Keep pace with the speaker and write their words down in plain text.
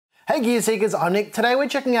Hey Gear Seekers, I'm Nick. Today we're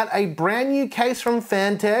checking out a brand new case from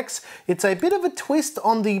Phanteks. It's a bit of a twist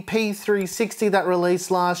on the P360 that released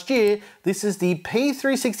last year. This is the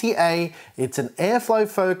P360A. It's an airflow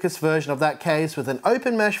focused version of that case with an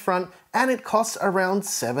open mesh front, and it costs around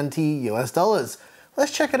 $70 US.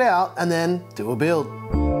 Let's check it out and then do a build.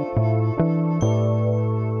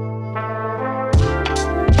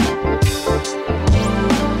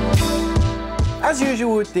 As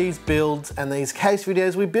usual with these builds and these case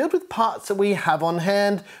videos, we build with parts that we have on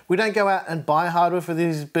hand. We don't go out and buy hardware for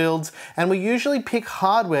these builds, and we usually pick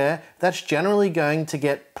hardware that's generally going to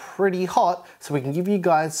get pretty hot so we can give you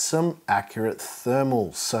guys some accurate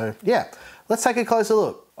thermals. So yeah, let's take a closer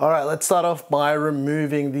look. All right, let's start off by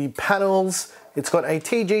removing the panels. It's got a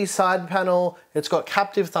TG side panel, it's got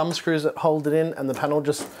captive thumb screws that hold it in, and the panel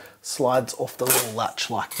just slides off the little latch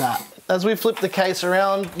like that. As we flip the case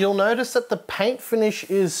around, you'll notice that the paint finish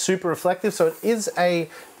is super reflective, so it is a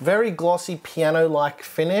very glossy piano-like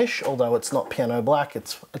finish, although it's not piano black,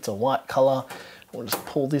 it's a white color. We'll just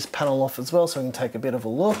pull this panel off as well so we can take a bit of a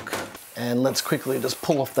look. And let's quickly just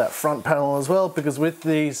pull off that front panel as well, because with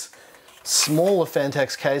these smaller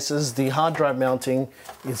Phanteks cases, the hard drive mounting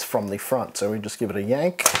is from the front. So we just give it a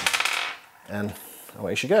yank and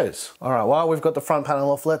away she goes. All right, while we've got the front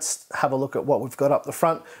panel off, let's have a look at what we've got up the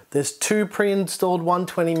front. There's two pre-installed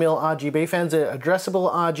 120mm RGB fans. They're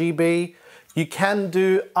addressable RGB. You can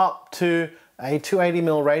do up to a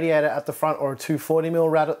 280mm radiator at the front or a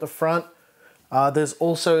 240mm rad at the front. There's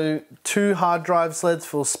also two hard drive sleds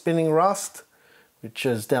for spinning rust, which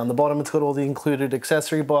is down the bottom. It's got all the included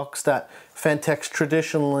accessory box that Phanteks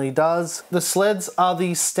traditionally does. The sleds are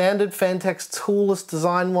the standard Phanteks toolless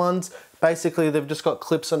design ones. Basically, they've just got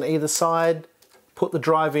clips on either side. Put the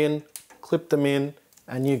drive in, clip them in,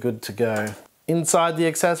 and you're good to go. Inside the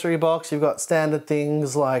accessory box, you've got standard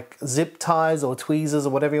things like zip ties or tweezers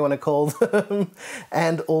or whatever you want to call them,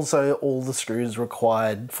 and also all the screws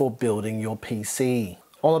required for building your PC.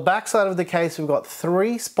 On the back side of the case, we've got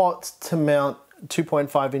 3 spots to mount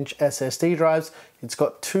 2.5-inch SSD drives. It's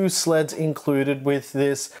got 2 sleds included with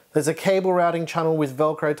this. There's a cable routing channel with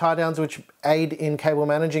Velcro tie downs which aid in cable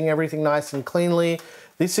managing everything nice and cleanly.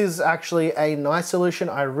 This is actually a nice solution.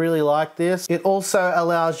 I really like this. It also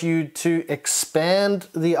allows you to expand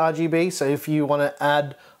the RGB. So if you want to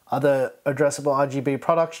add other addressable RGB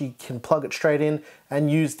products, you can plug it straight in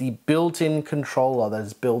and use the built-in controller that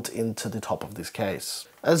is built into the top of this case.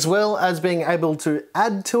 As well as being able to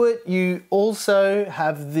add to it, you also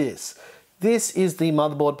have this. This is the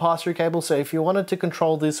motherboard pass-through cable, so if you wanted to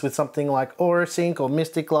control this with something like AuraSync or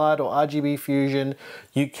Mystic Light or RGB Fusion,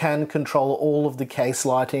 you can control all of the case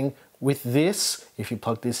lighting with this if you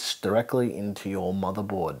plug this directly into your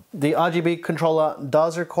motherboard. The RGB controller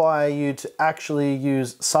does require you to actually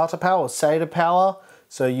use SATA power or SATA power,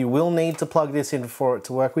 so you will need to plug this in for it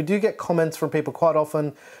to work. We do get comments from people quite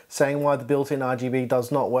often saying why the built-in RGB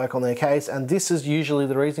does not work on their case, and this is usually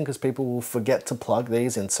the reason, because people will forget to plug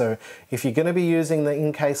these in. So if you're going to be using the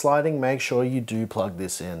in-case lighting, make sure you do plug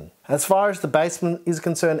this in. As far as the basement is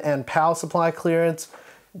concerned and power supply clearance,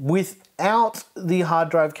 without the hard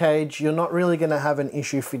drive cage, you're not really going to have an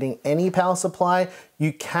issue fitting any power supply.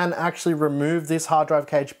 You can actually remove this hard drive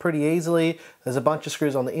cage pretty easily. There's a bunch of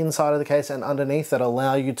screws on the inside of the case and underneath that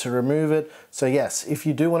allow you to remove it. So yes, if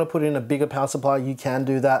you do want to put in a bigger power supply, you can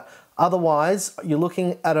do that. Otherwise, you're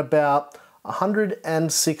looking at about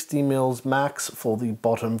 160 mils max for the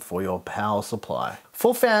bottom for your power supply.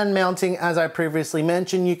 For fan mounting, as I previously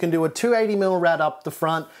mentioned, you can do a 280mm rad up the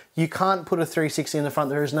front. You can't put a 360 in the front.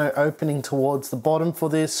 There is no opening towards the bottom for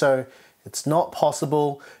this, so it's not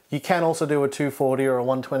possible. You can also do a 240 or a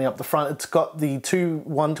 120 up the front. It's got the two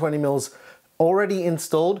 120mm already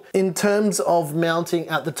installed. In terms of mounting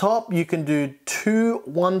at the top, you can do 2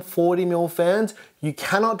 140mm fans. You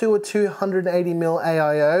cannot do a 280mm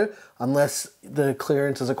AIO unless the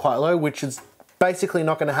clearances are quite low, which is basically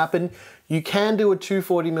not going to happen. You can do a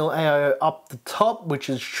 240mm AIO up the top, which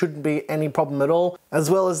shouldn't be any problem at all. As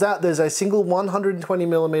well as that, there's a single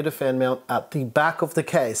 120mm fan mount at the back of the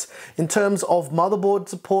case. In terms of motherboard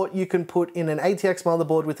support, you can put in an ATX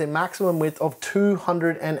motherboard with a maximum width of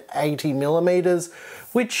 280mm,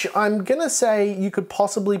 which I'm gonna say you could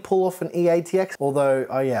possibly pull off an eATX, although,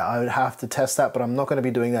 yeah, I would have to test that, but I'm not gonna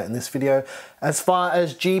be doing that in this video. As far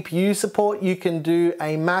as GPU support, you can do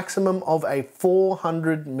a maximum of a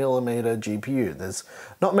 400mm GPU. There's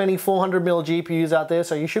not many 400mm GPUs out there,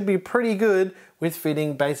 so you should be pretty good with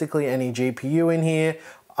fitting basically any GPU in here.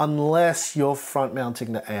 unless you're front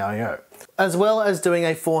mounting the AIO. As well as doing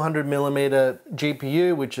a 400mm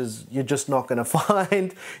GPU, which is you're just not going to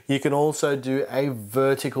find. You can also do a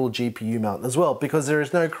vertical GPU mount as well, because there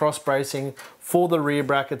is no cross bracing for the rear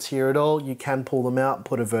brackets here at all. You can pull them out,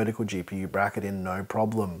 put a vertical GPU bracket in, no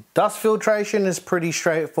problem. Dust filtration is pretty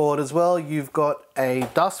straightforward as well. You've got a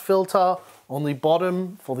dust filter on the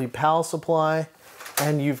bottom for the power supply,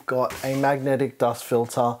 and you've got a magnetic dust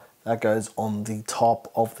filter that goes on the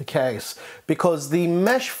top of the case, because the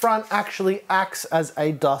mesh front actually acts as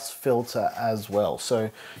a dust filter as well.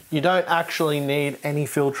 So you don't actually need any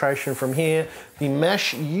filtration from here. The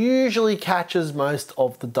mesh usually catches most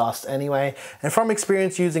of the dust anyway. And from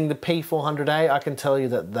experience using the P400A, I can tell you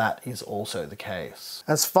that that is also the case.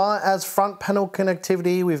 As far as front panel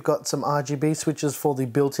connectivity, we've got some RGB switches for the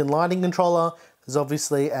built-in lighting controller. There's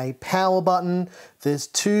obviously a power button. There's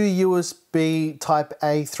two USB Type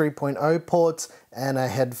A 3.0 ports and a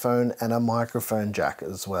headphone and a microphone jack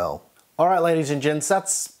as well. All right, ladies and gents,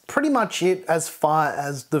 that's pretty much it as far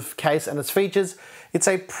as the case and its features. It's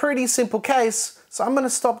a pretty simple case, so I'm gonna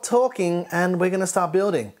stop talking and we're gonna start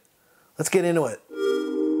building. Let's get into it.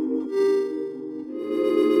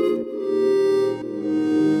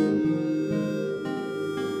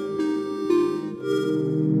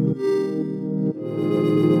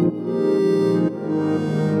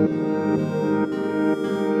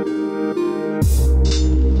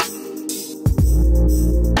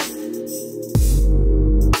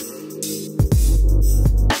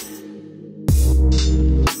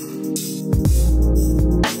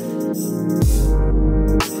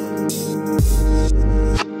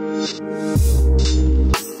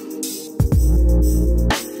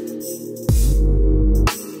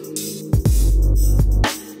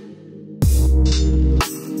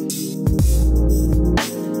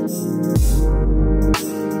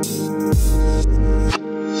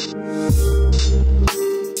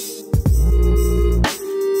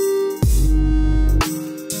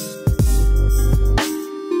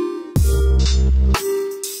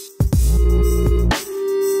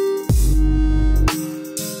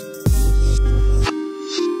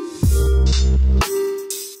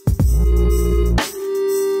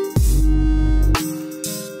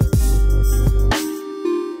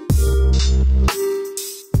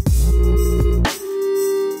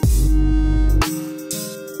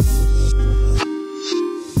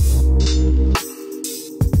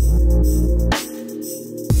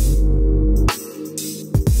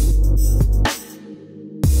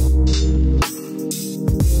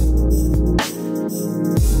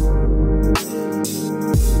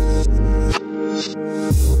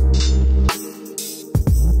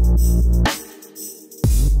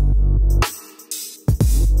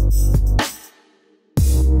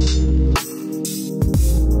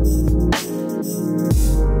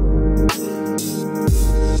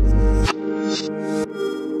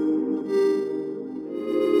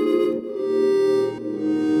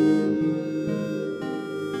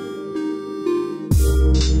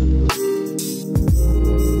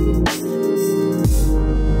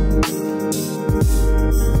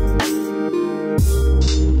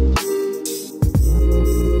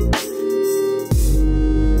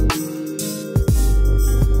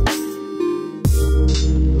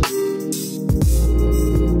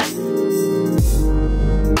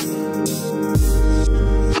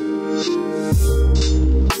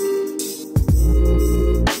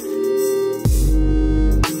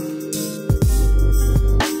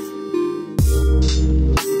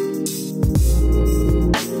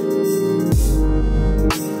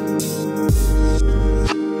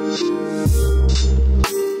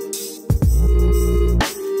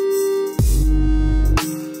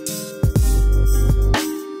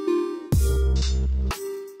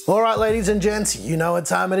 Alright ladies and gents, you know what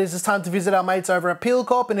time it is. It's time to visit our mates over at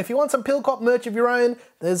Corp, and if you want some Corp merch of your own,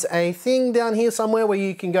 there's a thing down here somewhere where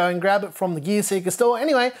you can go and grab it from the Gear Seeker store.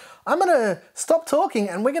 Anyway, I'm gonna stop talking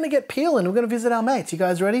and we're gonna get peeling. We're gonna visit our mates. You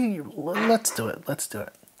guys ready? Let's do it, let's do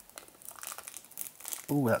it.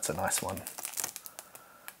 Ooh, that's a nice one.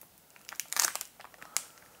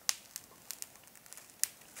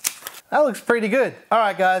 That looks pretty good.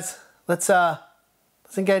 Alright guys, let's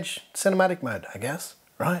engage cinematic mode, I guess.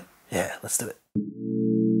 Right? Yeah, let's do it.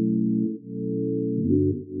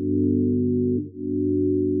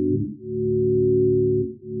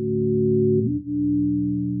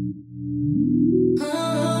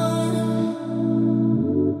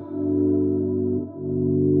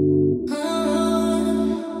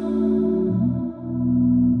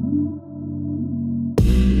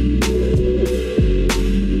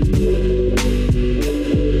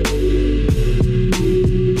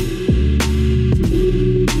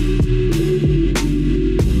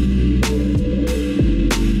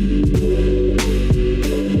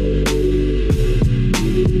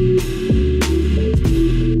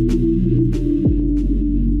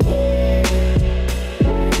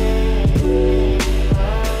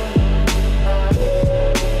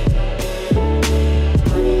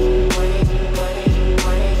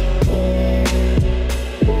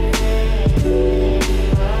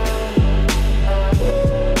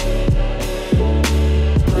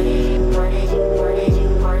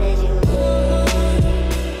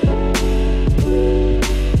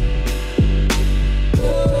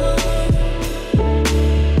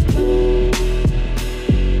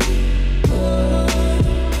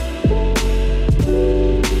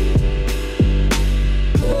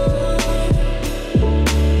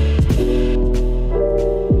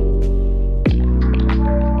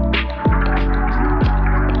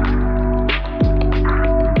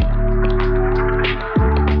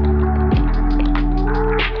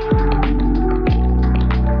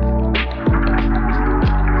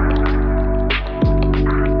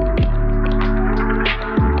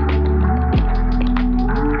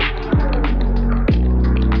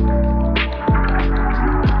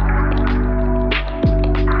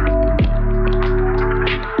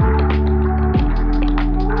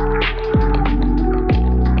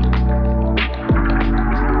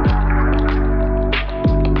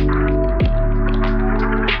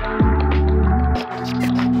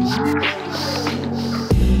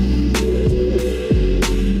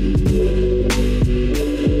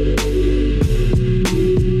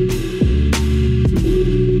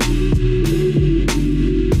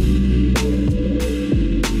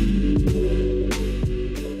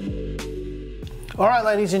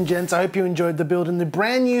 ladies and gents, I hope you enjoyed the build in the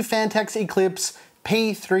brand new Phanteks Eclipse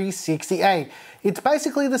P360A. It's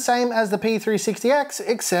basically the same as the P360X,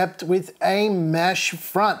 except with a mesh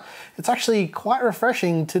front. It's actually quite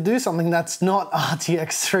refreshing to do something that's not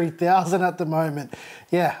RTX 3000 at the moment.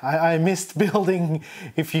 Yeah, I missed building,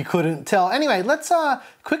 if you couldn't tell. Anyway, let's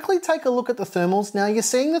quickly take a look at the thermals. Now, you're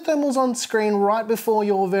seeing the thermals on screen right before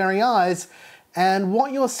your very eyes, and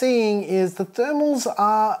what you're seeing is the thermals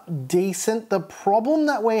are decent. The problem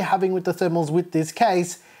that we're having with the thermals with this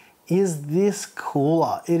case is this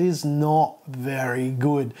cooler. It is not very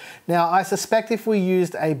good. Now, I suspect if we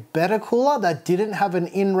used a better cooler that didn't have an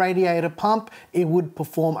in-radiator pump, it would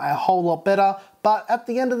perform a whole lot better. But at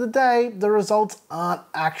the end of the day, the results aren't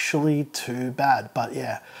actually too bad. But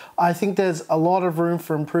yeah, I think there's a lot of room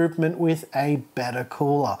for improvement with a better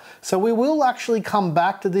cooler. So we will actually come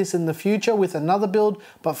back to this in the future with another build,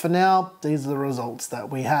 but for now, these are the results that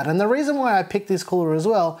we had. And the reason why I picked this cooler as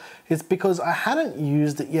well is because I hadn't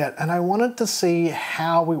used it yet and I wanted to see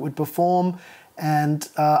how it would perform. And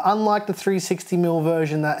unlike the 360mm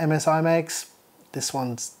version that MSI makes, this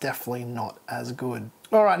one's definitely not as good.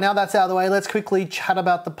 All right, now that's out of the way, let's quickly chat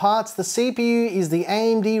about the parts. The CPU is the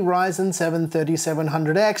AMD Ryzen 7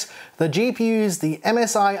 3700X. The GPU is the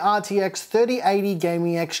MSI RTX 3080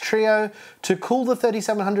 Gaming X Trio. To cool the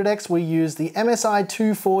 3700X, we use the MSI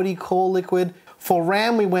 240 Core Liquid. For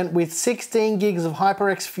RAM, we went with 16 gigs of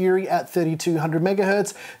HyperX Fury at 3200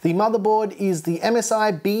 MHz. The motherboard is the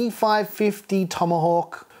MSI B550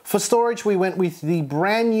 Tomahawk. For storage, we went with the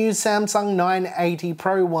brand new Samsung 980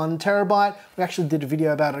 Pro 1TB. We actually did a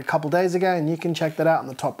video about it a couple days ago, and you can check that out in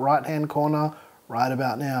the top right-hand corner right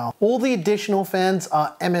about now. All the additional fans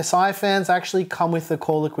are MSI fans, actually come with the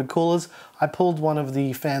Core Liquid coolers. I pulled one of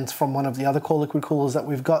the fans from one of the other Core Liquid coolers that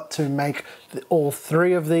we've got to make all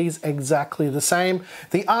three of these exactly the same.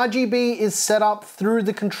 The RGB is set up through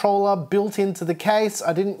the controller built into the case.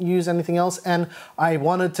 I didn't use anything else, and I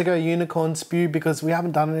wanted to go unicorn spew because we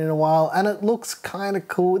haven't done it in a while, and it looks kind of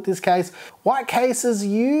cool with this case. White cases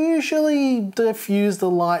usually diffuse the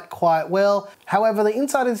light quite well. However, the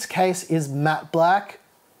inside of this case is matte black,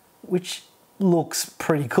 which looks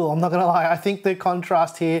pretty cool. I'm not gonna lie, I think the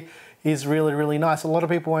contrast here is really, really nice. A lot of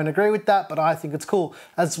people won't agree with that, but I think it's cool.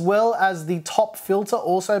 As well as the top filter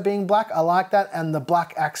also being black, I like that, and the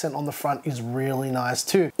black accent on the front is really nice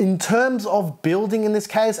too. In terms of building in this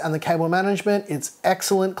case and the cable management, it's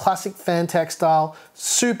excellent, classic Phanteks style,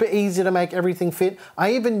 super easy to make everything fit.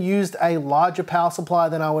 I even used a larger power supply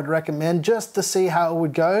than I would recommend just to see how it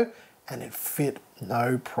would go, and it fit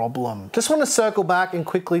no problem. Just want to circle back and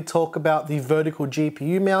quickly talk about the vertical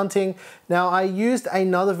GPU mounting. Now, I used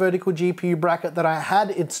another vertical GPU bracket that I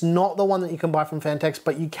had. It's not the one that you can buy from Phanteks,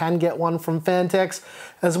 but you can get one from Phanteks.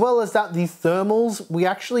 As well as that, the thermals, we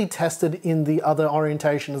actually tested in the other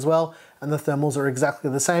orientation as well, and the thermals are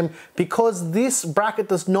exactly the same. Because this bracket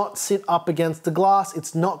does not sit up against the glass,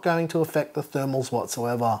 it's not going to affect the thermals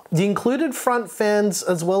whatsoever. The included front fans,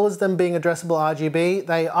 as well as them being addressable RGB,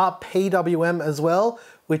 they are PWM as well,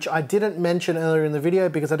 which I didn't mention earlier in the video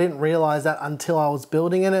because I didn't realize that until I was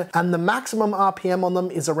building in it. And the maximum RPM on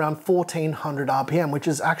them is around 1400 RPM, which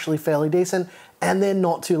is actually fairly decent, and they're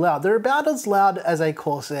not too loud. They're about as loud as a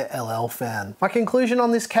Corsair LL fan. My conclusion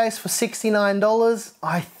on this case for $69,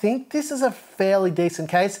 I think this is a fairly decent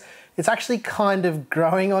case. It's actually kind of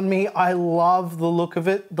growing on me. I love the look of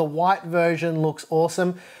it. The white version looks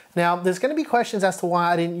awesome. Now, there's gonna be questions as to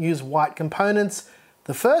why I didn't use white components.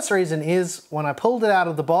 The first reason is when I pulled it out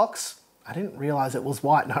of the box, I didn't realize it was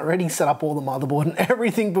white, and I already set up all the motherboard and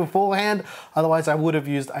everything beforehand. Otherwise, I would have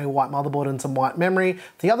used a white motherboard and some white memory.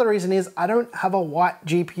 The other reason is I don't have a white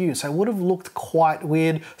GPU, so it would have looked quite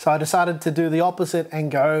weird. So I decided to do the opposite and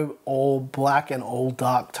go all black and all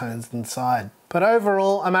dark tones inside. But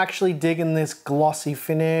overall, I'm actually digging this glossy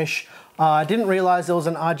finish. I didn't realize there was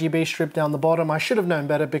an RGB strip down the bottom. I should have known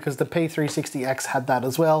better because the P360X had that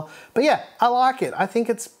as well. But yeah, I like it. I think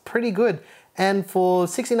it's pretty good. And for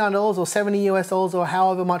 $69 or $70 US or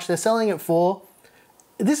however much they're selling it for,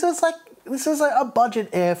 this is like a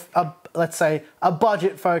budget let's say a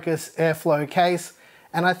budget focused airflow case.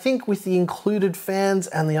 And I think with the included fans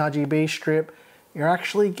and the RGB strip, you're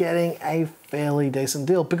actually getting a fairly decent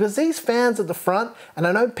deal, because these fans at the front, and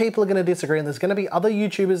I know people are going to disagree, and there's going to be other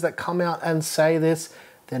YouTubers that come out and say this,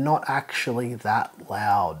 they're not actually that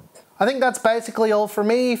loud. I think that's basically all for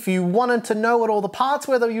me. If you wanted to know what all the parts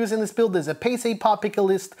were that we're using in this build, there's a PC part picker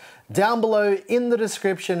list down below in the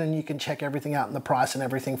description, and you can check everything out and the price and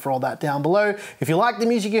everything for all that down below. If you like the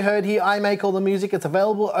music you heard here, I make all the music. It's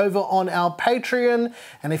available over on our Patreon.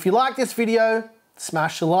 And if you like this video,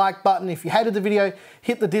 smash the like button. If you hated the video,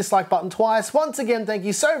 hit the dislike button twice. Once again, thank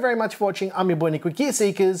you so very much for watching. I'm your boy Nick with Gear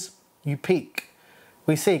Seekers. You peek,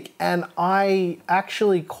 we seek. And I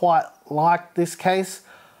actually quite like this case.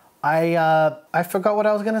 I forgot what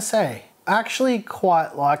I was gonna say. I actually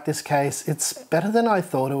quite like this case. It's better than I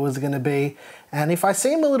thought it was gonna be. And if I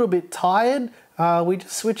seem a little bit tired, we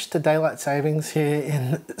just switched to daylight savings here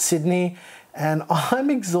in Sydney and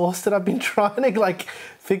I'm exhausted. I've been trying to like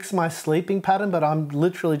fix my sleeping pattern, but I'm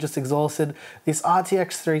literally just exhausted. This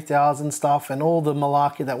RTX 3000 stuff and all the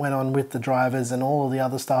malarkey that went on with the drivers and all of the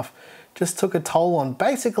other stuff just took a toll on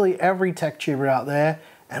basically every tech tuber out there.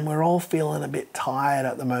 And we're all feeling a bit tired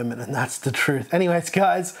at the moment, and that's the truth. Anyways,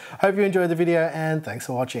 guys, hope you enjoyed the video, and thanks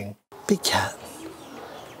for watching. Big cat.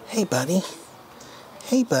 Hey, buddy.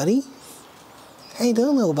 Hey, buddy. How you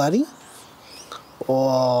doing, little buddy?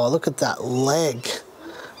 Oh, look at that leg.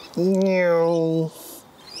 Oh,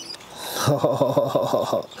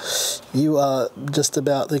 you are just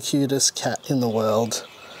about the cutest cat in the world.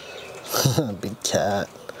 Big cat.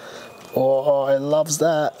 Oh, I loves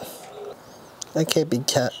that. Okay, big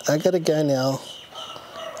cat, I gotta go now.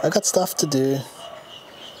 I got stuff to do.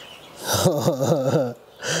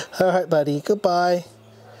 Alright, buddy, goodbye.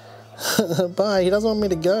 Bye, he doesn't want me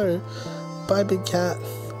to go. Bye, big cat.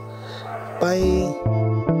 Bye.